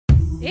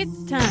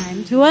It's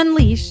time to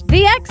unleash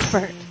the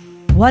expert.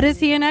 What is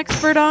he an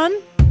expert on?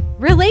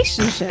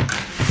 Relationships,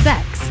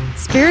 sex,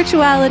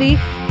 spirituality,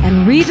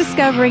 and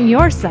rediscovering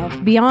yourself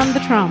beyond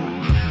the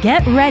trauma.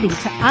 Get ready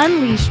to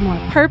unleash more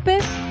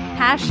purpose,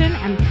 passion,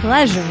 and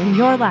pleasure in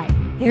your life.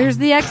 Here's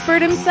the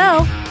expert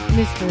himself,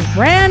 Mr.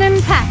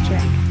 Brandon Patrick.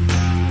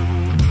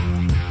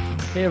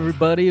 Hey,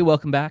 everybody.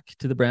 Welcome back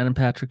to the Brandon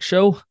Patrick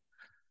Show.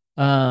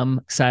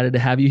 Excited to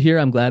have you here.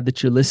 I'm glad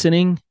that you're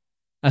listening.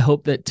 I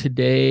hope that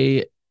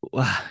today's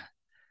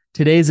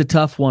a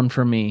tough one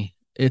for me.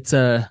 It's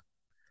kind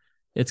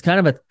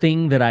of a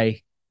thing that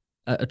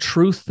a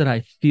truth that I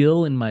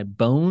feel in my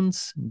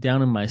bones,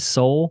 down in my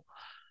soul.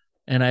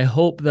 And I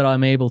hope that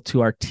I'm able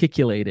to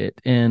articulate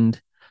it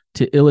and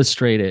to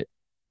illustrate it.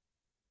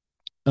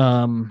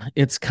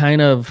 It's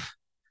kind of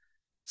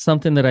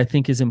something that I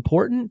think is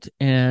important.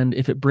 And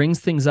if it brings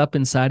things up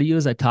inside of you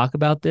as I talk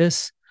about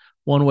this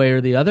one way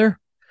or the other,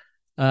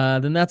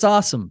 then that's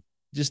awesome.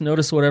 Just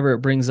notice whatever it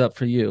brings up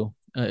for you.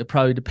 It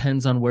probably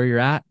depends on where you're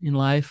at in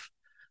life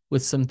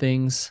with some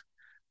things.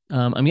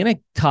 I'm going to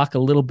talk a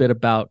little bit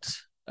about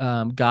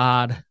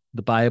God,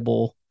 the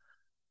Bible,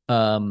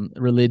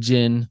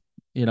 religion.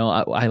 You know,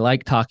 I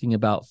like talking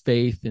about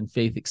faith and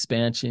faith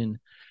expansion.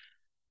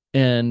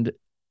 And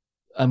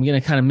I'm going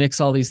to kind of mix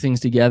all these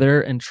things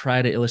together and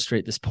try to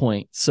illustrate this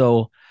point.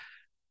 So,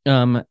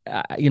 I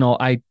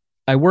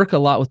work a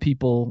lot with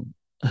people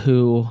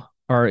who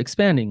are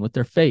expanding with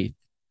their faith.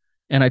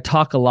 And I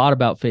talk a lot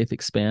about faith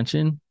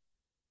expansion.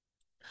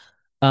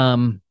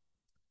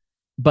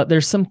 But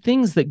there's some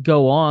things that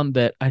go on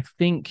that I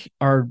think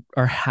are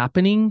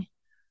happening,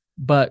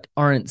 but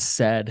aren't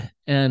said.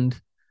 And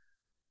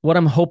what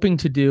I'm hoping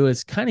to do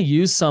is kind of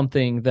use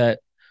something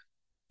that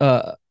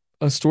a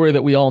story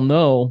that we all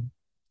know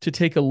to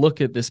take a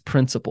look at this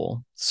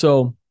principle.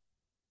 So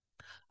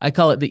I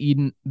call it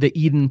the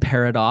Eden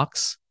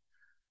paradox.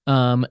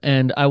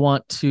 And I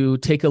want to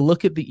take a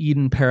look at the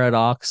Eden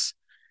paradox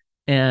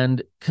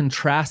and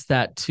contrast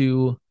that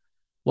to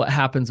what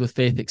happens with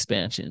faith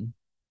expansion.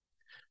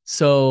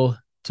 So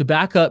to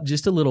back up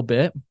just a little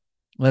bit,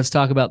 let's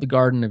talk about the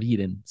Garden of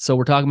Eden. So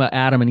we're talking about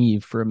Adam and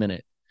Eve for a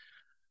minute.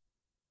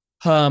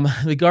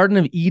 The Garden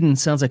of Eden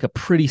sounds like a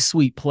pretty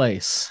sweet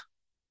place.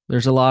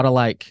 There's a lot of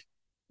like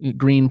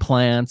green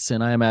plants,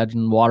 and I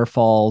imagine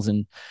waterfalls,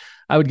 and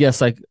I would guess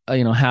like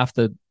half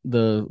the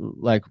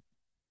like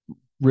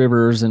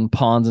rivers and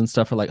ponds and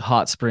stuff are like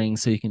hot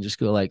springs, so you can just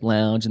go like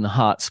lounge in the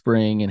hot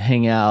spring and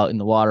hang out in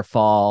the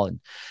waterfall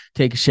and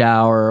take a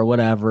shower or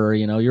whatever.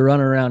 You're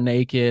running around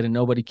naked and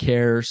nobody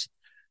cares.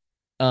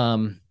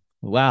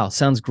 Wow,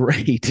 sounds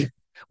great.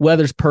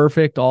 Weather's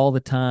perfect all the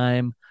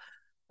time.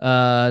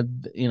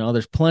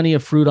 There's plenty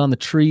of fruit on the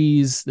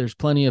trees. There's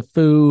plenty of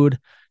food.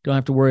 Don't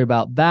have to worry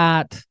about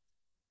that.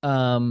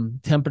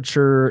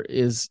 Temperature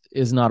is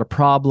not a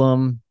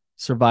problem.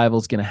 Survival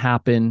is going to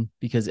happen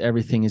because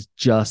everything is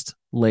just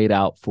laid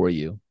out for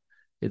you.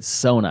 It's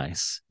so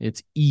nice.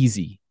 It's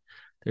easy.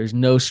 There's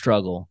no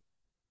struggle.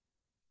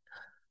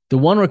 The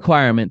one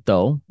requirement,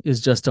 though,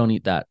 is just don't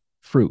eat that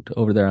fruit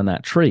over there on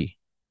that tree.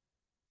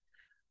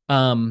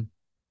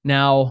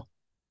 Now,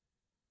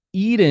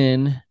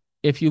 Eden,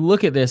 if you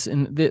look at this,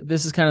 and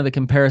this is kind of the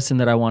comparison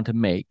that I want to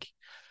make.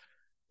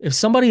 If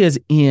somebody is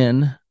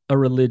in a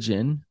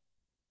religion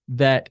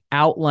that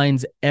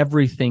outlines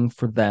everything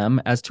for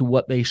them as to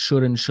what they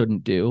should and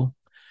shouldn't do,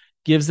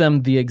 gives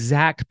them the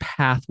exact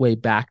pathway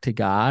back to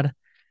God,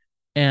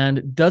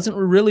 and doesn't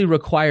really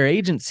require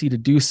agency to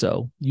do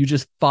so. You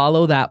just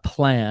follow that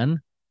plan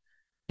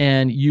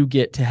and you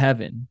get to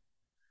heaven.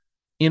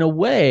 In a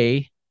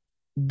way,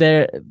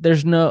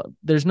 there's no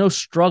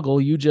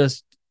struggle. You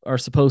just are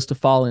supposed to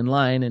fall in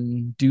line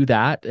and do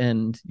that,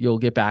 and you'll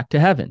get back to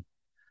heaven.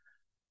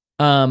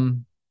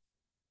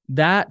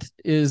 That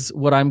is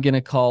what I'm going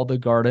to call the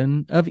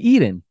Garden of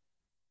Eden.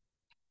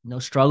 No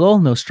struggle,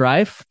 no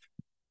strife,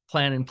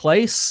 plan in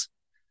place.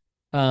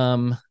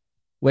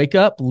 Wake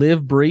up,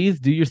 live, breathe,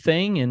 do your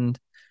thing, and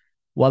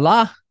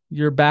voila,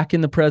 you're back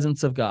in the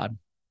presence of God.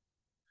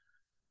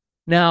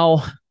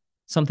 Now,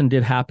 something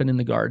did happen in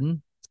the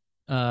garden.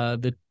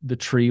 The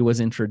tree was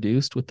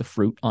introduced with the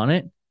fruit on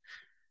it.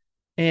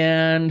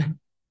 And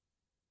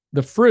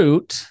the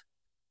fruit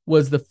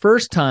was the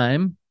first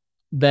time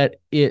that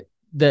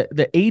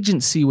the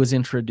agency was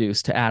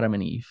introduced to Adam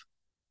and Eve.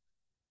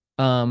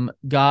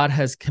 God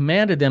has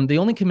commanded them. The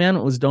only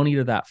commandment was don't eat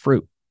of that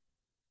fruit.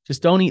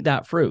 Just don't eat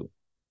that fruit.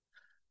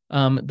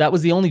 That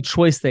was the only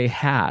choice they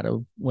had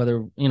of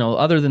whether,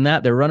 other than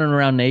that, they're running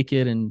around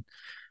naked and,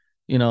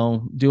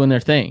 doing their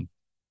thing.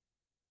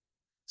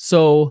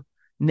 So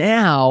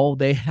now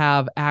they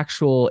have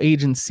actual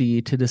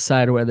agency to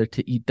decide whether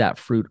to eat that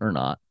fruit or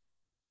not.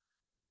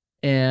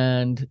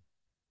 And,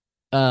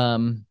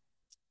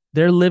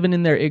 they're living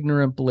in their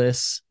ignorant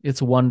bliss.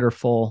 It's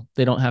wonderful.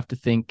 They don't have to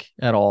think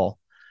at all.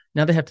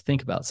 Now they have to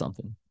think about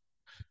something.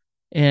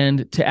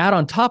 And to add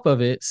on top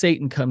of it,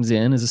 Satan comes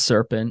in as a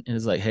serpent and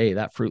is like, hey,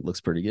 that fruit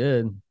looks pretty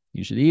good.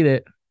 You should eat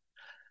it.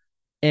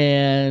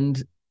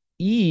 And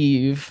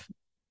Eve,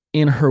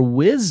 in her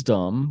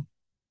wisdom,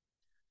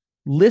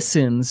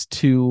 listens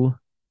to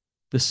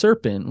the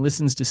serpent,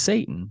 listens to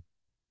Satan.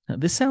 Now,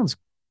 this sounds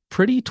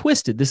pretty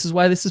twisted. This is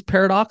why this is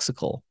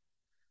paradoxical.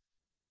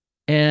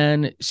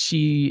 And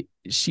she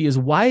is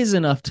wise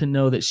enough to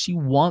know that she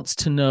wants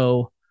to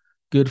know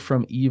good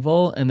from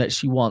evil and that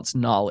she wants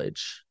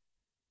knowledge.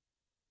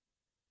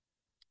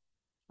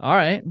 All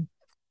right.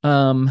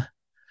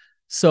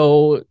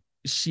 So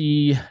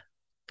she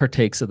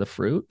partakes of the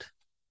fruit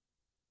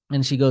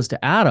and she goes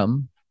to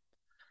Adam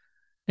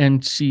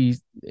and she,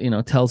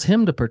 tells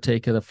him to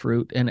partake of the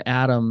fruit. And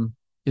Adam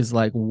is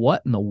like,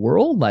 what in the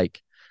world?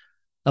 Like,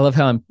 I love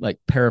how I'm like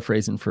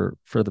paraphrasing for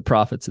the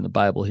prophets in the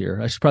Bible here.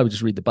 I should probably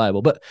just read the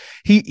Bible, but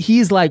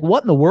he's like,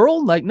 what in the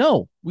world? Like,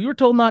 no, we were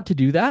told not to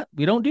do that.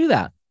 We don't do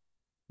that.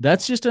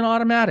 That's just an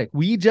automatic.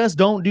 We just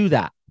don't do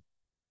that.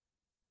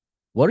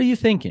 What are you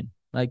thinking?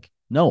 Like,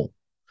 no.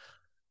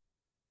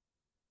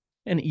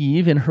 And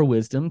Eve in her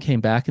wisdom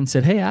came back and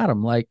said, hey,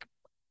 Adam, like,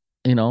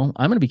 I'm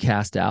going to be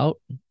cast out.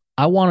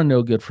 I want to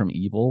know good from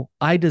evil.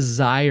 I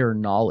desire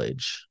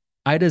knowledge.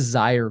 I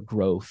desire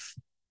growth.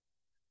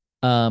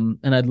 And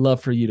I'd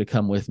love for you to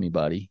come with me,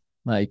 buddy.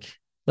 Like,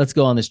 let's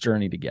go on this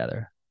journey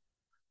together.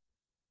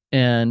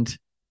 And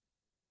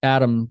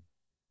Adam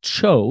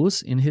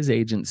chose in his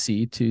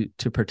agency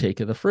to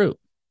partake of the fruit.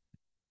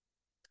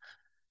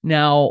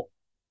 Now,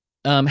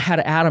 had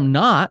Adam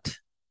not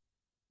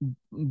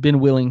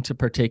been willing to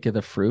partake of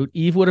the fruit,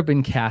 Eve would have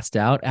been cast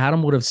out.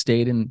 Adam would have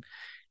stayed in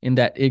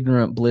that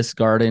ignorant bliss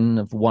garden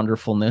of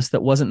wonderfulness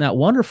that wasn't that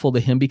wonderful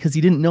to him because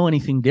he didn't know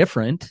anything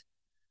different.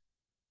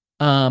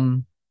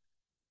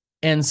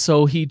 And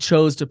so he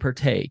chose to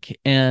partake.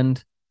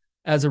 And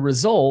as a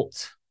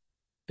result,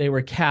 they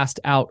were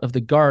cast out of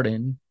the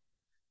garden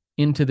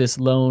into this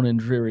lone and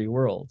dreary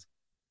world.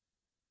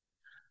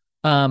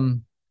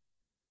 Now,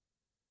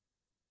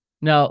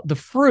 the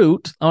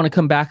fruit, I want to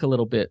come back a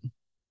little bit.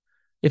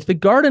 If the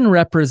garden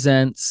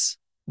represents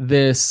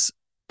this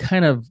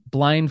kind of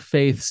blind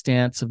faith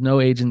stance of no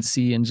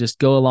agency and just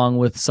go along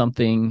with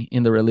something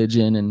in the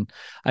religion, and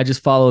I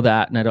just follow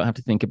that and I don't have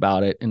to think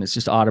about it, and it's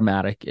just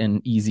automatic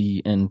and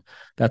easy, and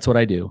that's what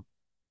I do.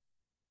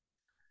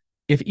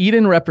 If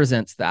Eden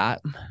represents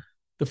that,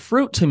 the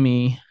fruit to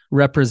me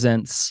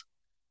represents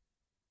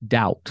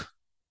doubt.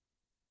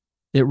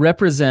 It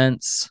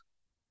represents,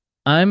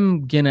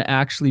 I'm going to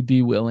actually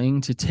be willing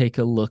to take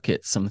a look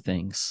at some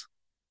things.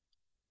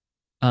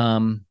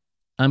 I'm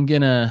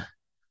going to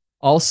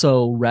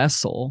also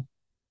wrestle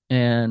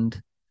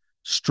and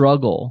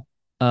struggle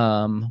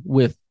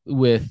with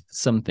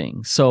some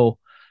things. So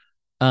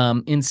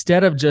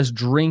instead of just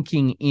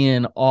drinking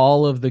in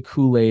all of the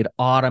Kool-Aid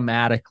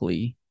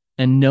automatically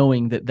and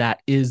knowing that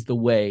that is the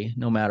way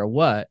no matter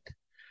what,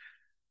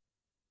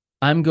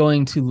 I'm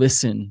going to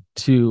listen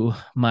to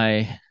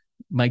my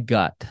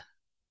gut.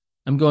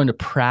 I'm going to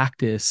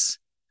practice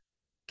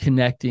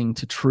connecting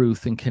to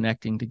truth and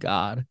connecting to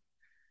God.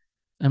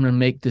 I'm going to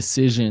make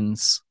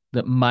decisions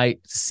that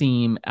might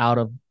seem out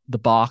of the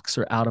box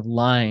or out of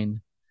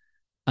line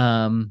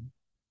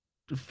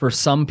for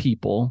some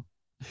people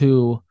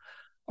who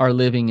are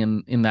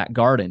living in that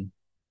garden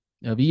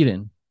of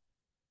Eden.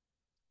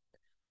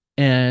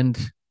 And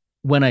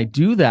when I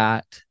do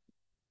that,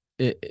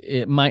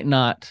 it might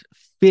not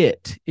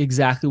fit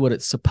exactly what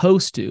it's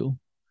supposed to,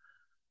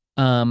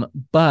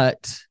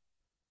 but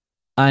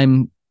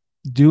I'm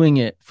doing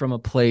it from a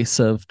place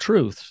of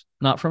truth,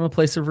 not from a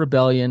place of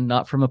rebellion,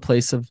 not from a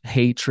place of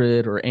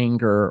hatred or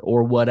anger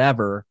or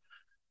whatever.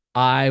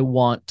 I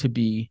want to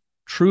be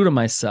true to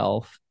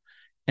myself,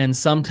 and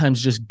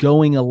sometimes just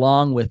going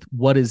along with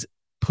what is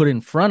put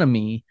in front of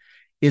me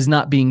is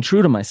not being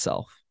true to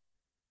myself.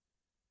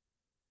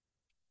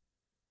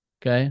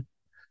 Okay.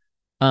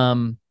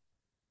 And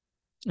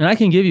I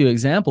can give you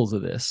examples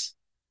of this.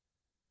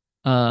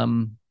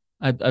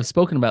 I've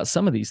spoken about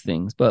some of these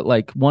things, but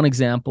like one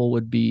example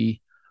would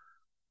be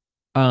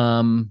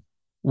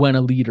when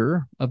a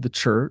leader of the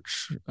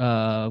church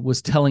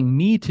was telling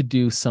me to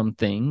do some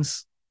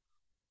things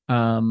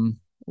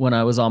when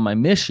I was on my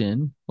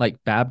mission, like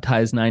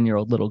baptize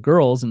 9-year-old little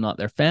girls and not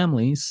their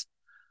families,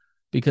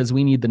 because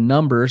we need the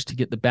numbers to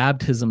get the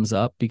baptisms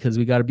up, because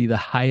we got to be the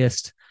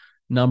highest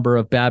number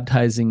of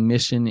baptizing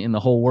mission in the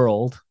whole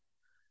world.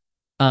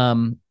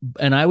 And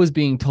I was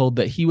being told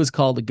that he was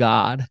called a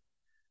God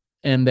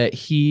and that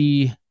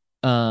he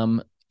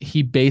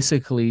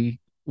basically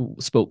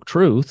spoke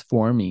truth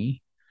for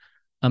me.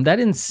 That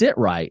didn't sit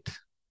right.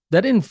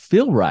 That didn't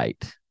feel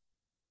right.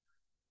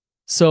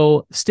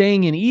 So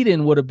staying in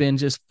Eden would have been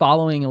just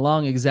following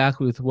along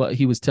exactly with what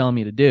he was telling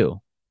me to do.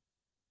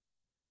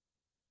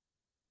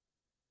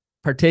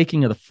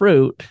 Partaking of the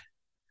fruit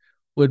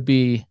would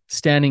be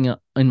standing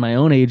in my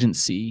own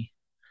agency,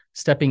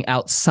 stepping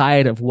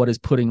outside of what is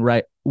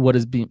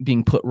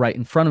being put right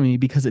in front of me,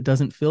 because it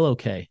doesn't feel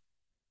okay.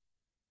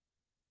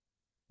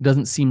 It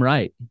doesn't seem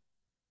right.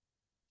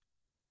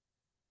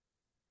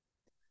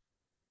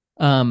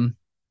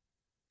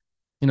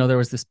 There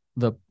was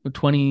the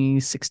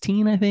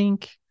 2016, I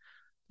think,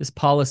 this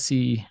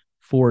policy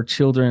for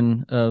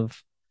children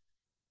of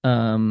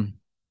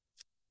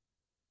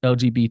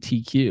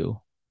LGBTQ.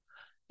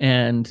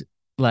 And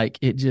like,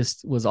 it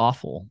just was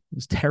awful. It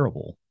was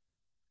terrible.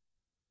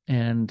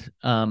 And,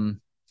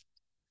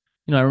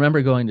 I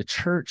remember going to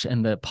church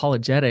and the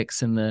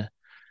apologetics and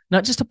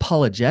not just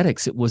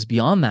apologetics, it was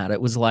beyond that. It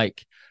was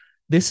like,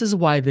 this is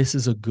why this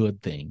is a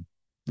good thing.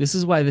 This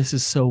is why this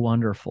is so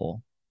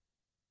wonderful.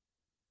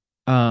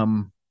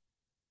 And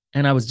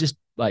I was just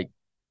like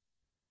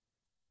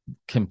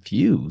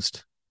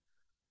confused.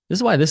 This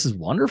is why this is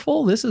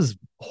wonderful. This is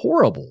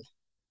horrible.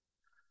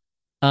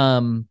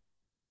 The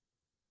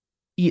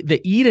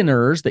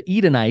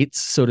Edenites,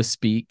 so to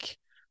speak,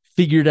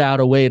 figured out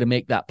a way to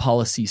make that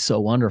policy so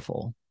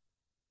wonderful.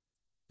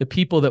 The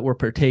people that were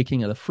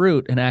partaking of the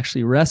fruit and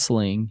actually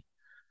wrestling,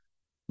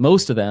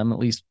 most of them, at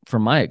least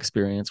from my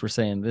experience, were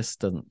saying, this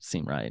doesn't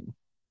seem right. And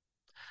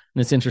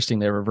it's interesting,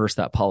 they reversed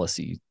that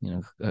policy,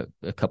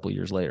 a couple of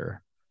years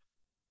later.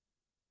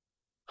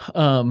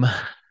 To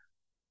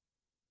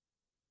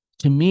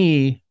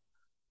me,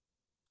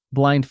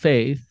 blind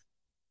faith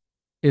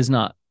is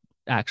not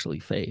actually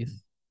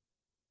faith.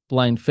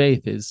 Blind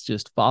faith is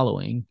just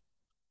following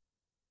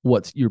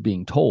what you're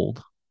being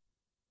told.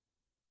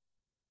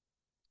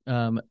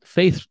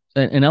 Faith,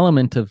 an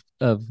element of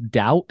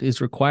doubt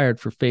is required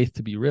for faith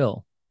to be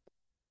real.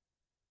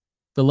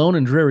 The lone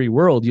and dreary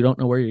world, you don't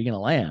know where you're going to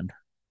land.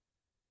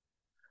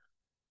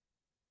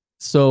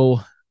 So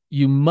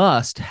you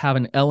must have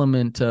an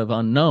element of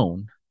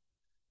unknown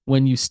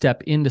when you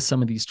step into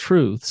some of these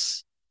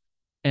truths.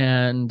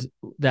 And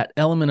that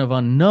element of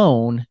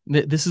unknown,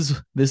 this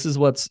is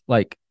what's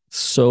like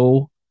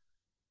so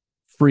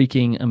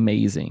freaking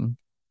amazing.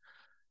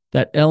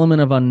 That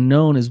element of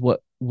unknown is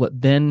what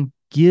then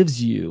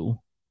gives you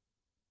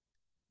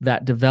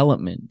that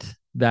development,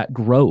 that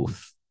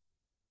growth.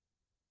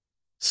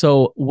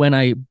 So when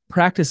I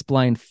practice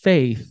blind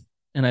faith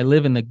and I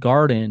live in the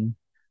garden,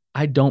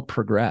 I don't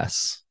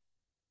progress.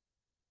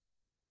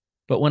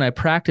 But when I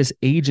practice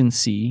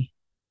agency,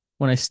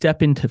 when I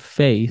step into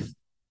faith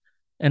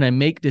and I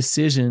make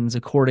decisions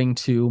according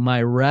to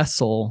my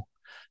wrestle,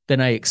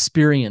 then I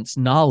experience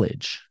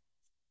knowledge.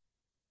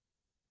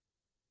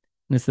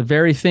 And it's the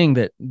very thing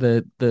that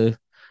the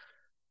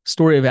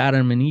story of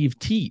Adam and Eve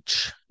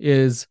teach,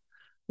 is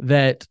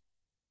that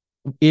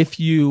if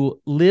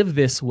you live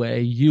this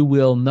way, you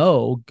will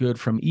know good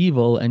from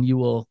evil and you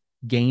will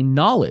gain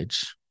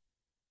knowledge.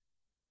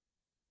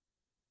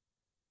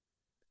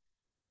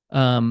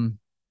 You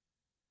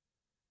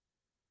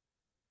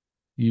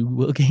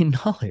will gain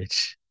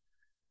knowledge.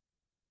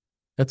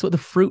 That's what the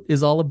fruit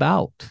is all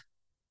about.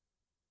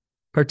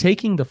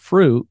 Partaking the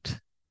fruit,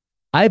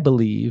 I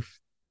believe,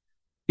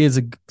 is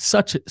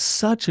such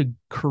a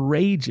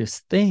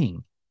courageous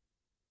thing.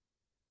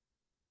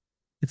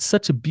 It's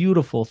such a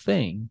beautiful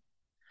thing.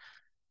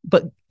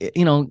 But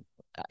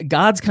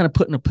God's kind of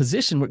put in a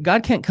position where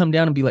God can't come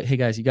down and be like, hey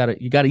guys, you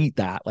gotta eat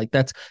that. Like,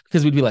 that's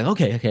because we'd be like,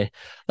 okay.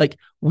 Like,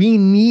 we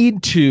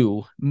need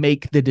to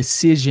make the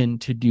decision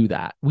to do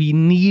that. We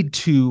need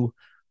to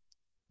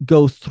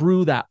go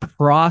through that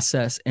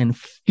process and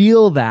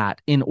feel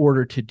that in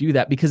order to do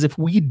that. Because if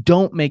we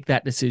don't make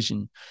that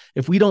decision,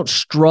 if we don't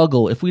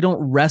struggle, if we don't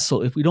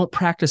wrestle, if we don't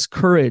practice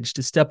courage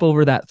to step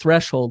over that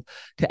threshold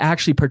to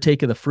actually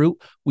partake of the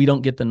fruit, we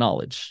don't get the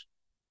knowledge.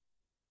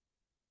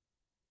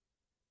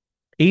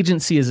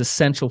 Agency is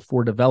essential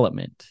for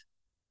development.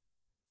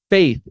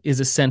 Faith is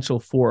essential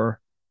for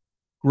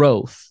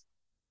growth,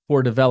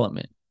 for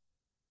development.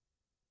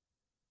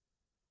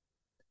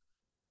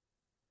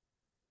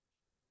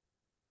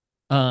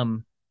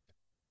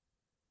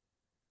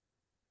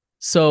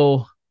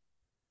 So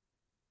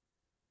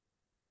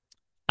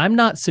I'm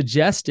not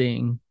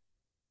suggesting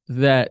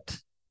that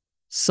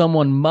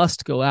someone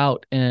must go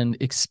out and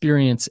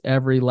experience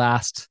every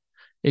last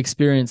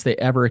experience they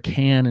ever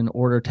can in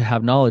order to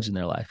have knowledge in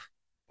their life.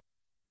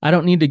 I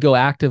don't need to go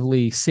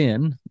actively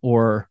sin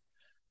or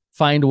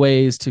find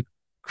ways to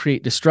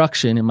create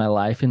destruction in my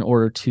life in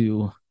order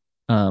to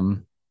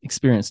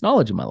experience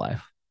knowledge in my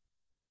life.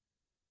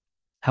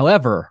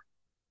 However,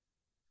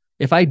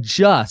 if I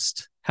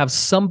just have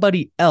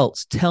somebody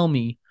else tell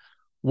me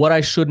what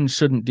I should and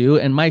shouldn't do,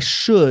 and my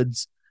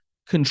shoulds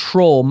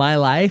control my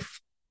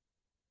life,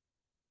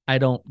 I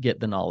don't get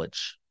the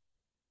knowledge.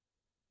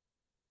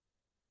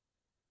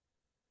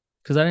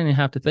 Because I didn't even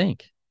have to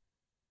think.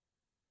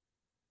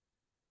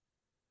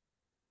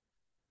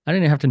 I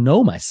didn't even have to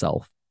know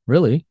myself,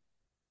 really.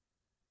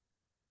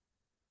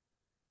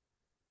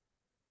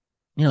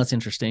 What's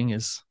interesting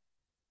is,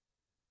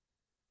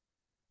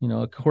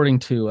 according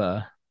to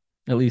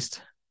at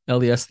least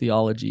LDS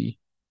theology,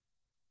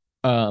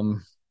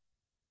 and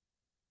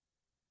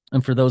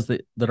for those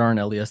that aren't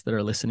LDS that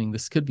are listening,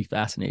 this could be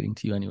fascinating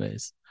to you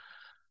anyways.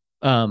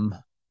 There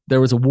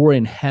was a war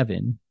in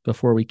heaven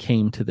before we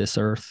came to this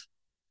earth.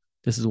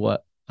 This is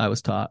what I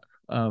was taught.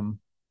 And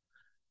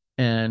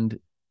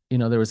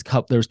there was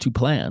two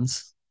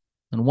plans,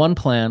 and one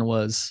plan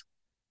was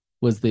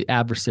the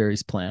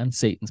adversary's plan,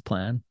 Satan's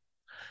plan.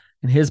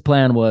 And his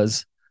plan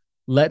was,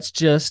 let's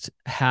just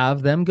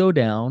have them go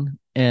down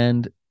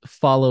and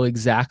follow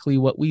exactly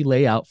what we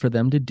lay out for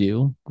them to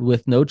do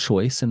with no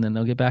choice, and then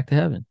they'll get back to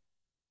heaven.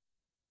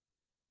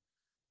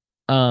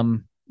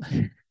 Um,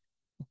 you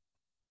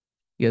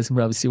guys can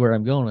probably see where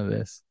I'm going with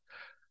this.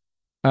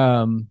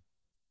 Um,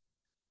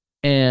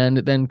 and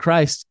then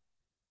Christ,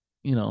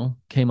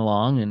 came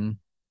along and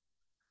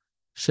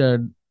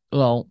said,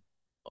 well,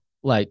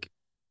 like,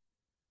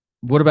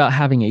 what about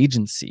having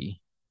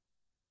agency?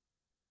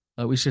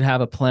 We should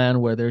have a plan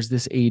where there's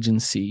this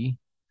agency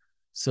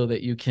so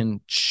that you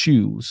can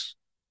choose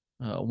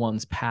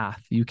one's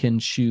path. You can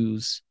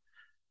choose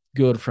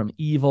good from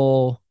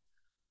evil.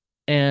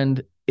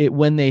 And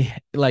when they,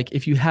 like,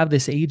 if you have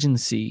this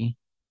agency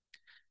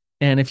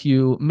and if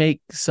you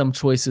make some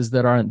choices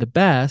that aren't the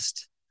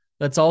best,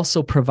 let's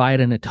also provide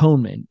an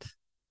atonement,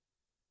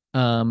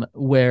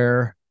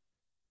 where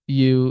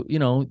you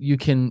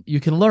can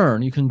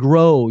learn, you can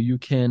grow, you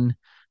can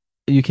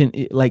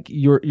like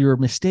your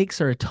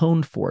mistakes are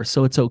atoned for,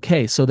 so it's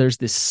okay. So there's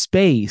this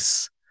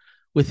space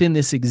within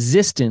this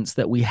existence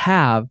that we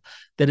have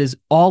that is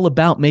all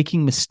about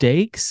making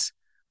mistakes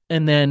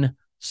and then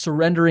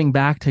surrendering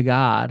back to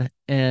God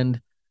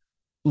and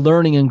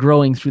learning and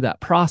growing through that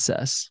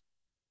process.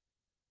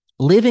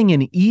 Living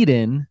in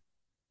Eden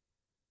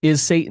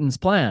is Satan's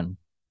plan.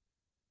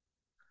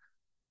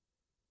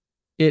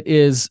 It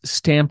is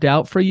stamped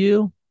out for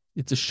you.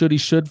 It's a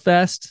should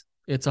fest.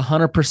 It's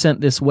 100%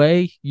 this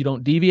way. You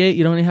don't deviate.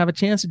 You don't even have a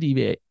chance to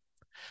deviate.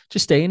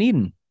 Just stay in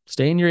Eden.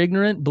 Stay in your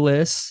ignorant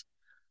bliss,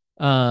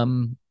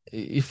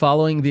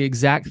 following the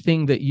exact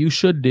thing that you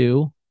should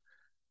do,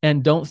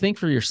 and don't think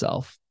for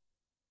yourself.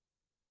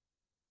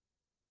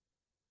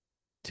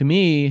 To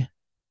me,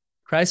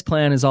 Christ's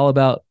plan is all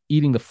about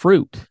eating the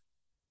fruit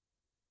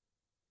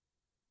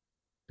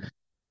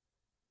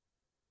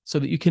so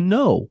that you can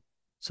know,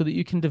 so that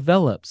you can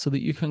develop, so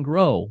that you can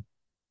grow.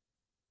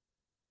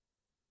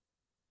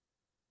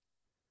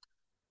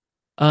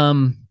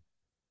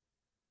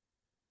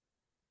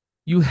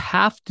 You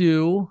have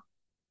to,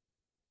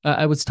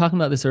 I was talking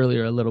about this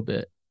earlier a little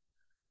bit.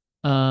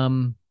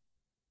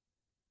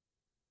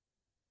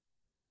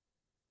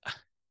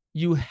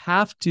 You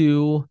have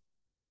to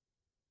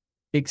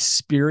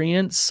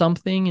experience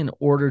something in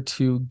order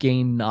to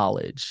gain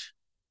knowledge.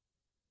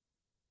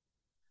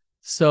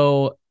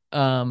 So,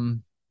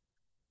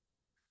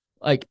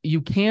 like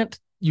you can't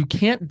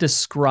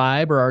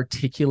describe or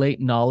articulate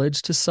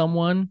knowledge to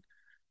someone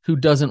who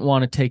doesn't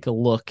want to take a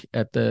look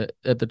at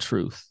the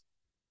truth.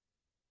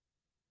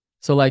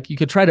 So like you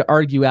could try to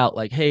argue out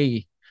like,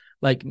 hey,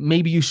 like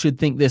maybe you should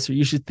think this or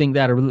you should think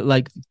that, or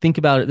like think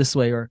about it this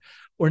way, or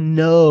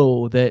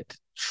know that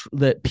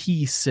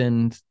peace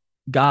and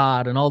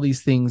God and all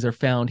these things are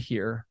found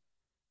here.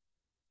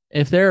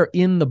 If they're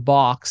in the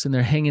box and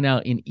they're hanging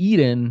out in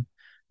Eden,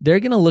 they're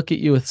going to look at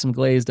you with some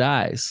glazed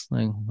eyes.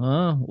 Like,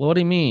 huh? What do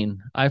you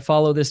mean? I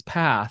follow this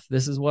path.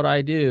 This is what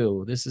I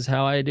do. This is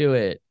how I do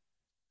it.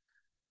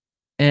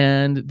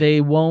 And they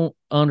won't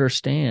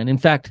understand. In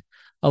fact,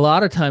 a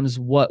lot of times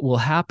what will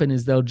happen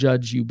is they'll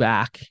judge you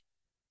back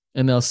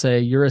and they'll say,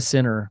 you're a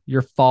sinner.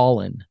 You're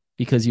fallen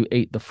because you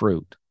ate the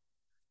fruit.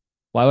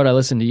 Why would I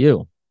listen to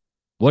you?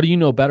 What do you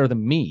know better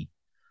than me?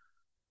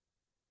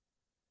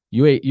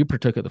 You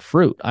partook of the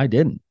fruit. I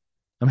didn't.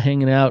 I'm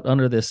hanging out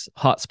under this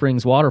hot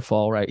springs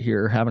waterfall right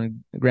here,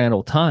 having a grand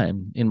old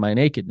time in my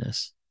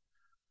nakedness.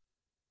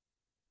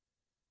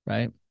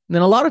 Right. And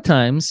then a lot of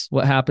times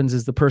what happens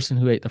is the person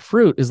who ate the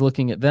fruit is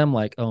looking at them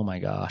like, oh my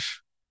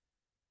gosh,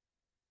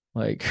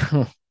 like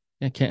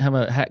I can't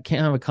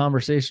have a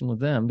conversation with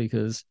them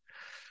because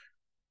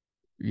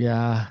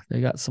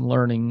they got some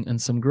learning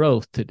and some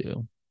growth to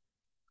do.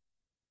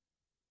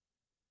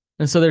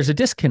 And so there's a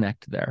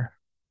disconnect there.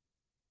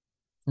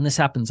 And this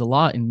happens a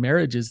lot in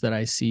marriages that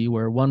I see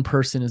where one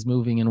person is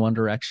moving in one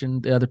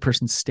direction, the other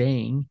person's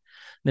staying.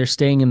 They're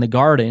staying in the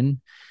garden.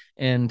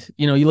 And,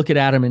 you look at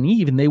Adam and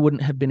Eve, and they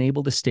wouldn't have been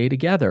able to stay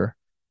together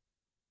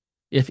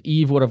if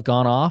Eve would have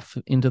gone off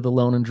into the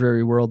lone and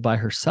dreary world by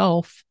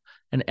herself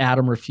and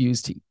Adam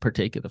refused to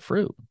partake of the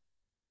fruit.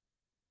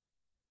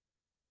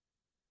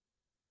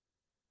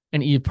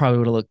 And Eve probably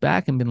would have looked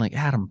back and been like,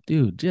 Adam,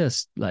 dude,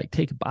 just like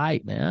take a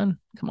bite, man.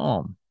 Come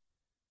on.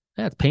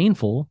 That's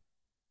painful.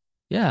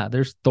 Yeah,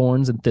 there's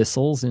thorns and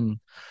thistles,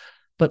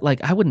 but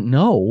like I wouldn't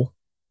know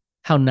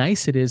how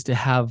nice it is to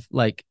have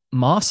like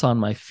moss on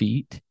my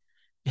feet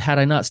had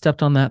I not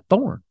stepped on that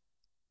thorn.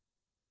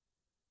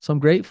 So I'm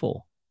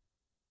grateful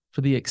for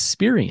the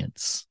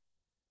experience.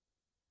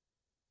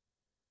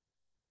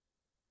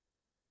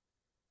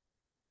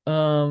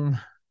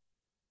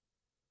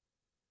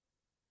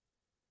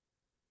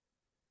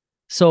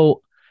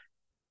 So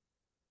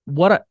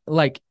what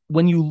like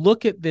when you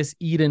look at this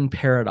Eden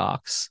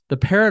paradox, the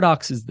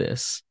paradox is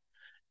this: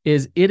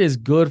 is it is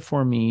good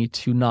for me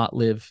to not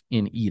live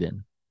in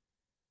Eden.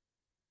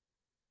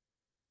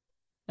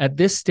 At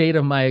this state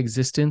of my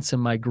existence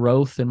and my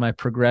growth and my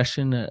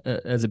progression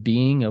as a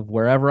being of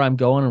wherever I'm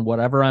going and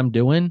whatever I'm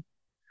doing,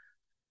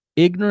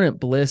 ignorant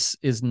bliss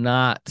does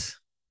not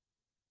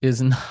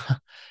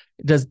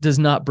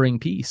bring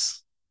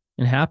peace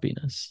and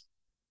happiness.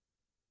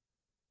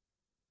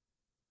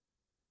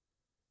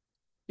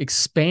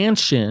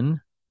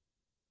 Expansion,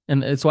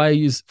 and that's why I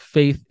use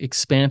faith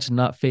expansion,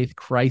 not faith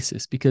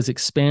crisis, because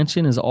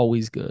expansion is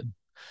always good.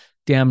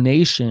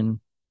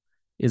 Damnation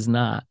is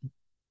not.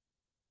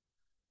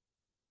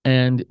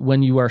 And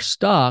when you are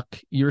stuck,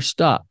 you're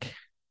stuck.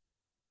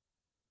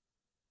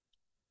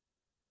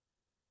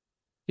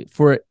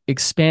 For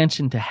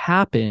expansion to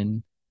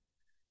happen,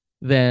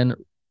 then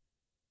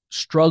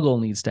struggle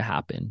needs to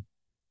happen.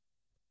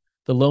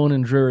 The lone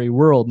and dreary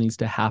world needs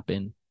to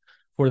happen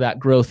for that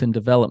growth and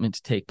development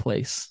to take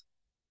place.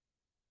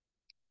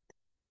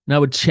 And I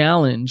would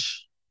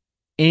challenge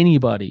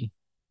anybody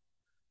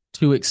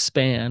to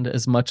expand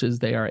as much as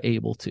they are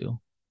able to.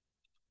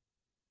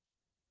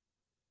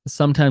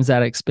 Sometimes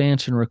that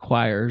expansion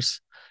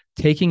requires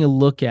taking a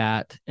look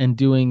at and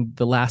doing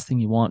the last thing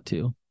you want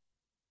to.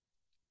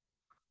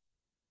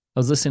 I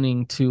was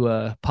listening to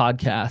a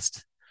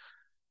podcast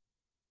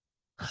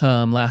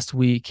last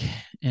week,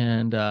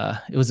 and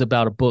it was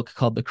about a book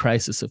called The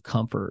Crisis of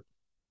Comfort.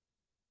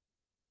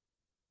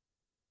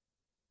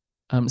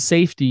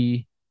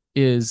 Safety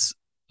is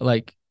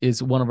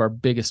one of our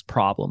biggest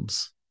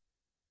problems.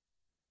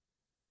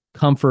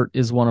 Comfort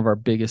is one of our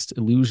biggest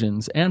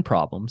illusions and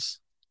problems.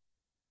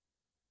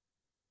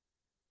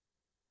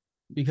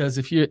 Because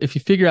if you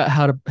figure out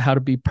how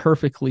to be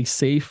perfectly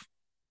safe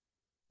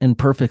and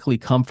perfectly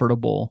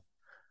comfortable,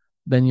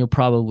 then you'll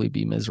probably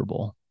be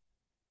miserable.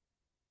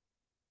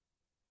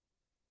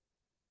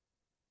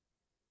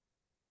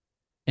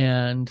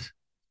 And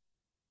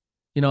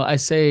I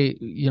say,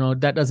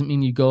 that doesn't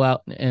mean you go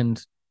out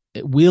and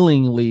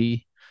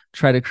willingly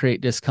try to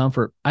create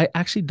discomfort. I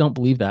actually don't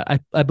believe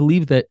that. I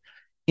believe that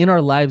in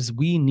our lives,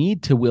 we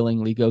need to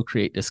willingly go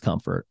create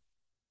discomfort.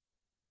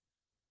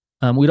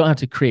 We don't have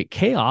to create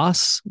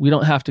chaos. We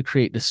don't have to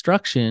create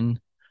destruction.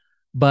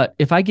 But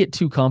if I get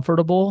too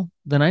comfortable,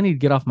 then I need to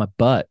get off my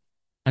butt.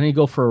 I need to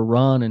go for a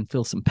run and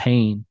feel some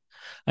pain.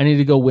 I need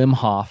to go Wim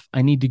Hof.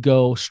 I need to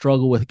go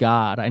struggle with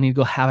God. I need to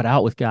go have it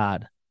out with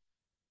God.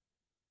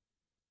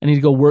 I need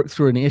to go work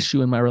through an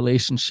issue in my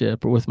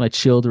relationship or with my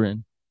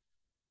children.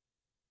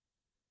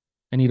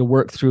 I need to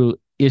work through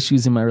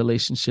issues in my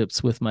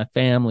relationships with my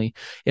family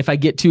if I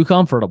get too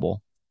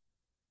comfortable,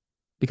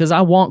 because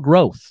I want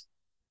growth.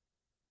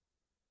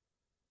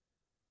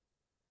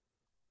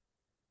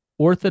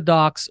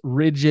 Orthodox,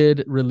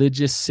 rigid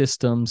religious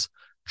systems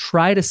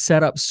try to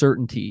set up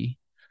certainty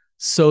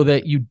so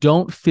that you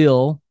don't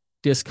feel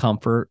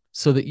discomfort,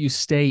 so that you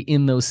stay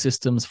in those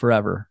systems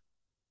forever.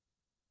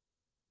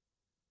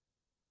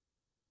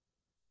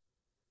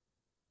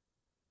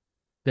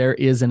 There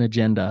is an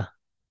agenda.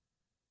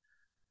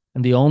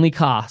 And the only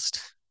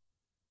cost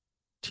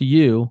to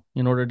you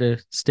in order to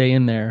stay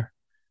in there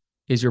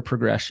is your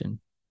progression,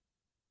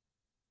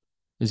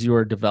 is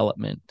your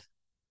development.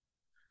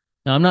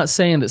 Now, I'm not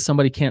saying that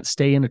somebody can't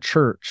stay in a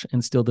church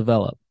and still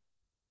develop,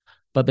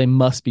 but they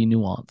must be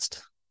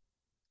nuanced.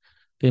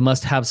 They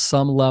must have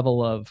some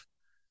level of,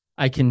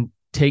 I can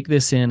take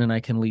this in and I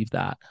can leave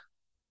that,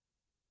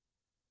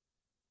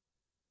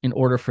 in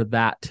order for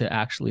that to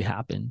actually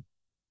happen.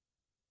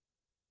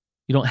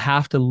 You don't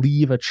have to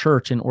leave a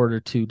church in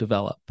order to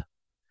develop.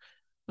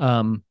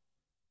 And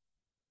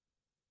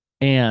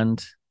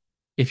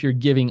if you're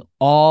giving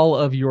all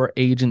of your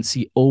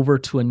agency over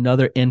to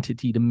another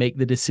entity to make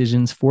the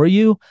decisions for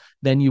you,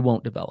 then you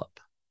won't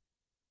develop.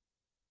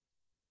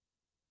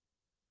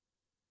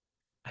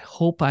 I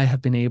hope I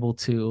have been able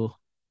to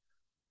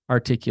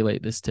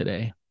articulate this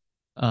today.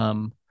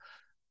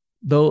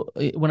 Though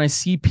when I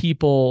see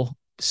people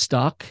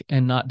stuck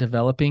and not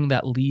developing,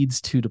 that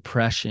leads to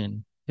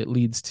depression. It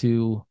leads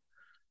to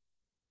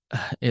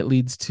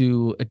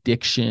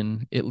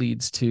addiction. It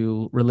leads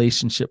to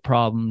relationship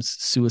problems,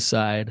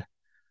 suicide,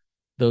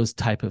 those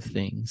type of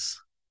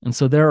things. And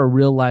so there are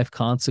real life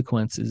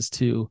consequences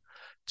to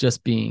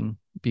just being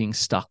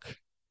stuck.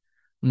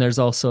 And there's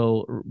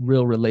also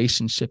real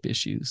relationship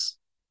issues.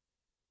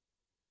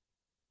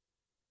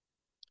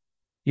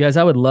 You guys,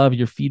 I would love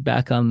your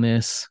feedback on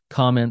this,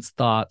 comments,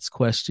 thoughts,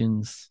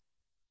 questions.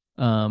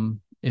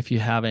 If you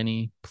have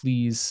any,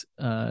 please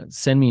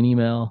send me an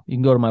email. You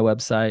can go to my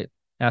website,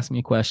 ask me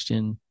a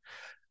question.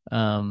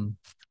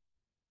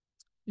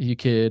 You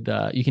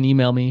can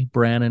email me,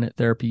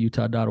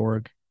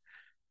 Brannon@therapyutah.org.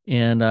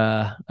 And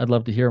I'd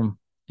love to hear them.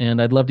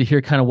 And I'd love to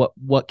hear kind of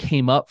what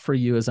came up for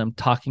you as I'm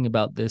talking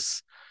about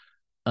this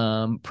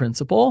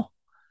principle.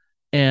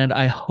 And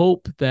I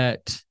hope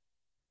that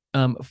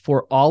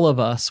for all of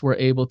us, we're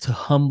able to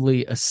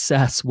humbly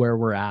assess where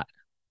we're at.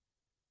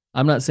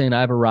 I'm not saying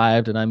I've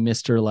arrived and I'm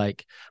Mr.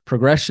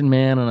 progression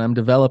man and I'm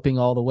developing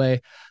all the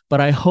way,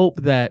 but I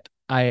hope that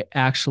I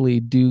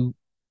actually do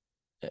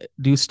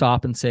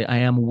stop and say, I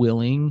am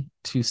willing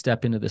to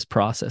step into this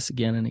process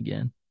again and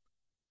again.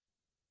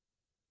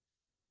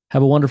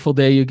 Have a wonderful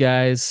day, you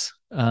guys.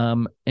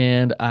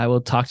 And I will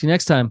talk to you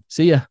next time.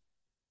 See ya.